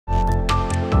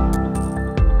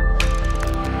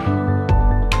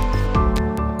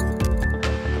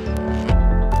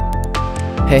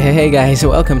Hey guys,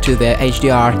 welcome to the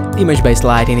HDR image-based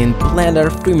lighting in Blender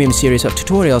freemium series of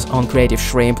tutorials on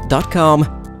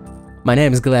creativeshrimp.com. My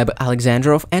name is Gleb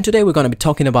Alexandrov, and today we're going to be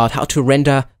talking about how to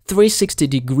render 360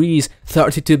 degrees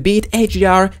 32-bit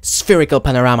HDR spherical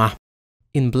panorama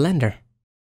in Blender.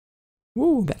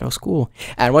 Woo, that was cool.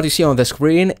 And what you see on the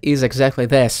screen is exactly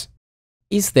this.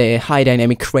 It's the high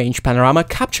dynamic range panorama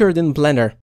captured in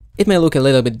Blender. It may look a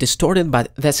little bit distorted,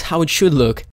 but that's how it should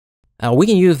look. We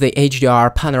can use the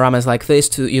HDR panoramas like this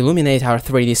to illuminate our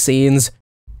 3D scenes,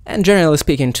 and generally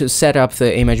speaking to set up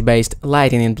the image-based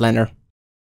lighting in Blender.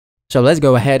 So let's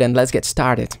go ahead and let's get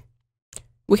started.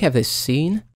 We have this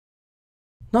scene.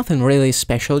 Nothing really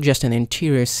special, just an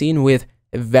interior scene with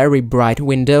a very bright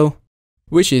window,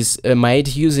 which is made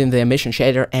using the emission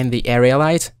shader and the area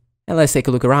light. And let's take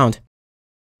a look around.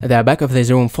 The back of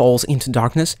this room falls into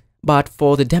darkness, but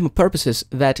for the demo purposes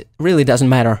that really doesn't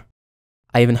matter.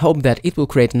 I even hope that it will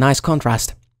create a nice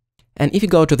contrast. And if you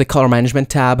go to the color management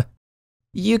tab,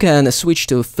 you can switch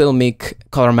to filmic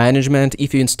color management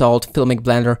if you installed filmic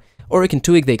Blender, or you can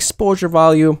tweak the exposure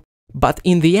value, but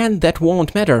in the end that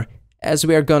won't matter, as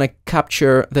we are gonna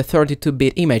capture the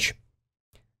 32-bit image.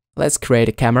 Let's create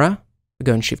a camera. We're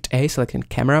going Shift A, selecting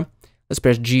camera. Let's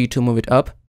press G to move it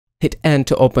up. Hit N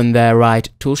to open the right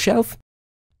tool shelf.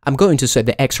 I'm going to set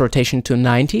the X rotation to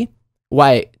 90.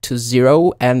 Y to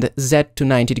 0 and Z to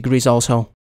 90 degrees also.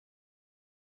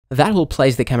 That will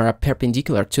place the camera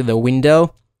perpendicular to the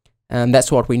window, and that's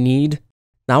what we need.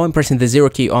 Now I'm pressing the 0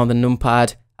 key on the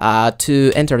numpad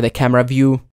to enter the camera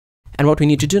view. And what we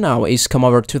need to do now is come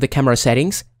over to the camera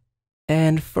settings,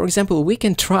 and for example we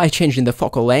can try changing the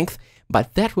focal length,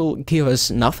 but that will give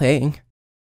us nothing.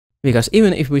 Because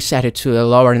even if we set it to a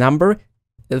lower number,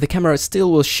 the camera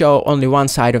still will show only one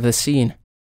side of the scene.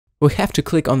 We have to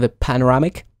click on the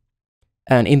panoramic,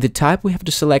 and in the type we have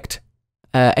to select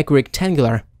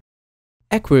equirectangular.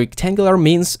 Equirectangular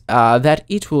means that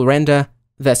it will render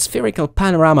the spherical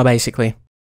panorama basically.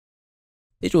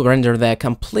 It will render the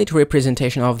complete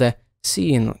representation of the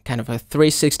scene, kind of a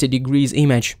 360 degrees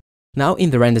image. Now in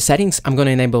the render settings I'm going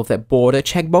to enable the border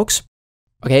checkbox.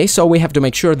 Okay, so we have to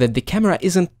make sure that the camera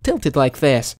isn't tilted like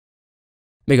this,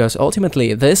 because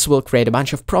ultimately this will create a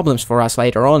bunch of problems for us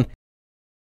later on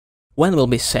when we'll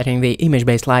be setting the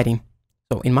image-based lighting.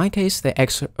 So in my case, the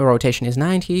X rotation is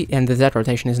 90 and the Z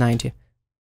rotation is 90.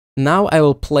 Now I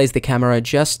will place the camera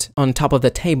just on top of the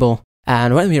table,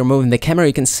 and when we are moving the camera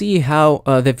you can see how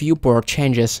the viewport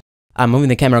changes. I'm moving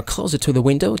the camera closer to the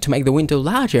window to make the window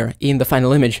larger in the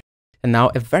final image. And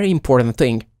now a very important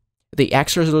thing. The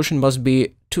X resolution must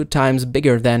be 2 times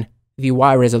bigger than the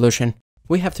Y resolution.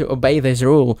 We have to obey this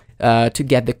rule to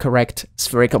get the correct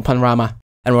spherical panorama.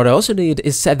 And what I also did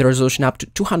is set the resolution up to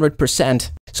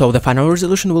 200%, so the final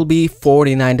resolution will be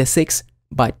 4096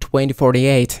 by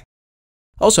 2048.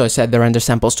 Also I set the render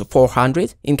samples to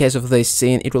 400, in case of this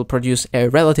scene it will produce a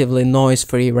relatively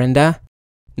noise-free render.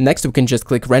 Next we can just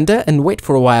click render and wait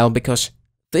for a while, because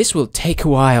this will take a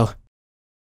while.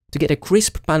 To get a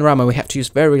crisp panorama we have to use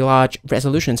very large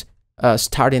resolutions,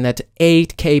 starting at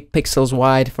 8K pixels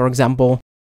wide for example.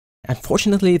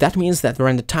 Unfortunately that means that the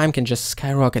render time can just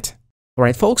skyrocket.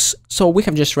 Alright folks, so we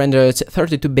have just rendered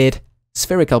 32-bit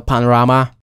spherical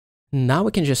panorama. Now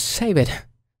we can just save it.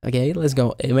 Okay, let's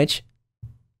go image,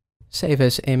 save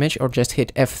as image, or just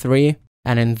hit F3.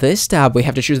 And in this tab we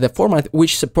have to choose the format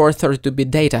which supports 32-bit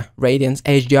data, Radiance,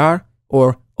 HDR,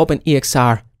 or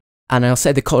OpenEXR. And I'll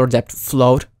set the color depth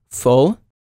float full.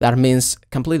 That means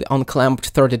completely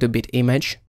unclamped 32-bit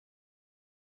image.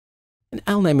 And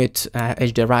I'll name it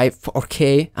HDRI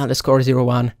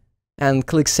 4K_01. And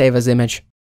click Save as Image.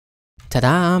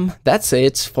 Ta-da! That's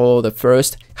it for the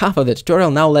first half of the tutorial.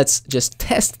 Now let's just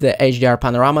test the HDR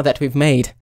panorama that we've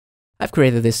made. I've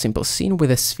created this simple scene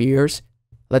with the spheres.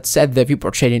 Let's set the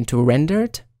viewport shading to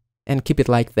rendered and keep it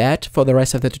like that for the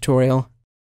rest of the tutorial.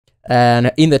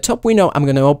 And in the top window I'm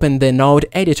going to open the node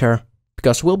editor,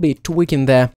 because we'll be tweaking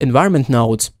the environment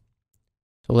nodes.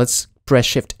 So let's press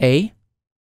Shift A,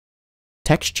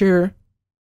 Texture,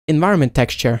 Environment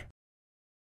Texture.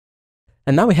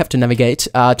 And now we have to navigate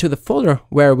to the folder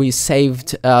where we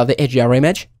saved the HDR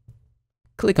image.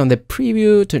 Click on the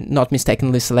preview to not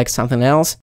mistakenly select something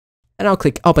else. And I'll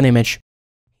click Open Image.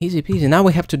 Easy peasy. Now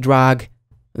we have to drag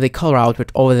the color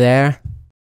output over there.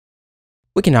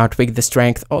 We can now tweak the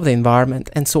strength of the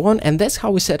environment and so on. And that's how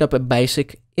we set up a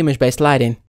basic image-based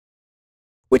lighting.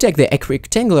 We take the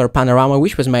equirectangular panorama,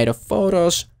 which was made of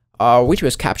photos, which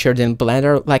was captured in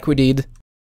Blender like we did.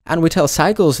 And we tell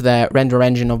Cycles, the render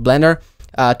engine of Blender,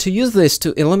 to use this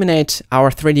to illuminate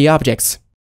our 3D objects.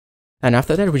 And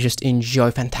after that we just enjoy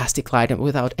fantastic lighting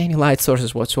without any light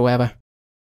sources whatsoever.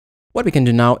 What we can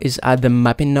do now is add the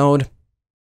mapping node,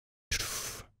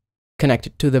 connect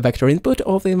it to the vector input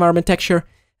of the environment texture,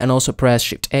 and also press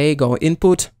Shift-A, go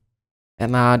input,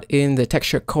 and add in the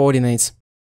texture coordinates.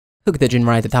 Hook the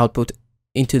generated output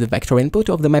into the vector input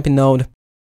of the mapping node.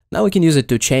 Now we can use it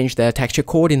to change the texture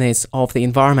coordinates of the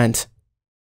environment.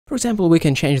 For example, we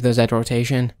can change the Z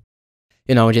rotation.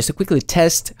 Just to quickly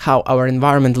test how our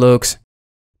environment looks.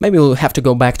 Maybe we'll have to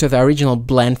go back to the original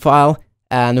blend file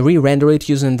and re-render it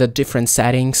using the different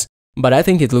settings. But I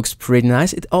think it looks pretty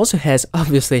nice. It also has,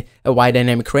 obviously, a wide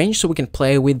dynamic range, so we can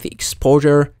play with the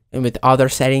exposure and with other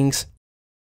settings.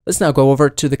 Let's now go over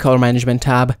to the color management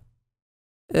tab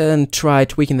and try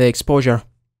tweaking the exposure.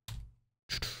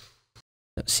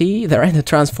 See, the render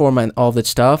transform and all that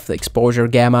stuff, the exposure,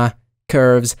 gamma,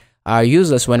 curves, are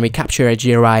useless when we capture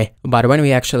HDRI, but when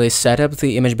we actually set up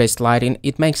the image-based lighting,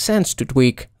 it makes sense to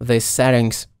tweak these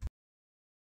settings.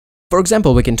 For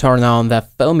example, we can turn on the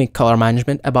filmic color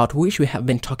management, about which we have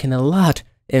been talking a lot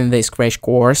in this crash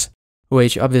course,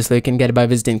 which obviously you can get by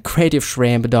visiting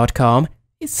creativeshrimp.com.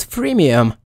 It's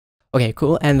freemium. Okay,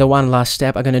 cool, and the one last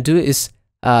step I'm gonna do is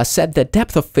set the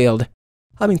depth of field.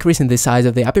 I'm increasing the size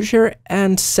of the aperture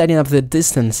and setting up the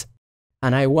distance.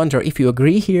 And I wonder if you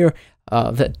agree here,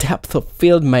 the depth of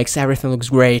field makes everything looks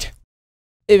great.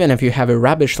 Even if you have a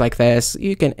rubbish like this,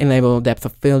 you can enable depth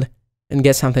of field and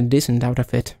get something decent out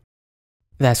of it.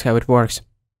 That's how it works.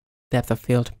 Depth of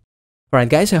field. Alright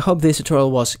guys, I hope this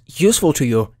tutorial was useful to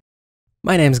you.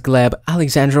 My name's Gleb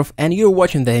Alexandrov and you're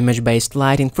watching the image-based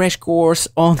lighting crash course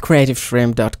on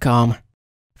creativeshrimp.com.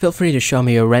 Feel free to show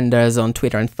me your renders on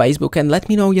Twitter and Facebook and let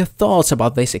me know your thoughts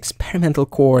about this experimental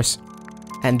course.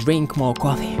 And drink more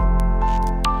coffee.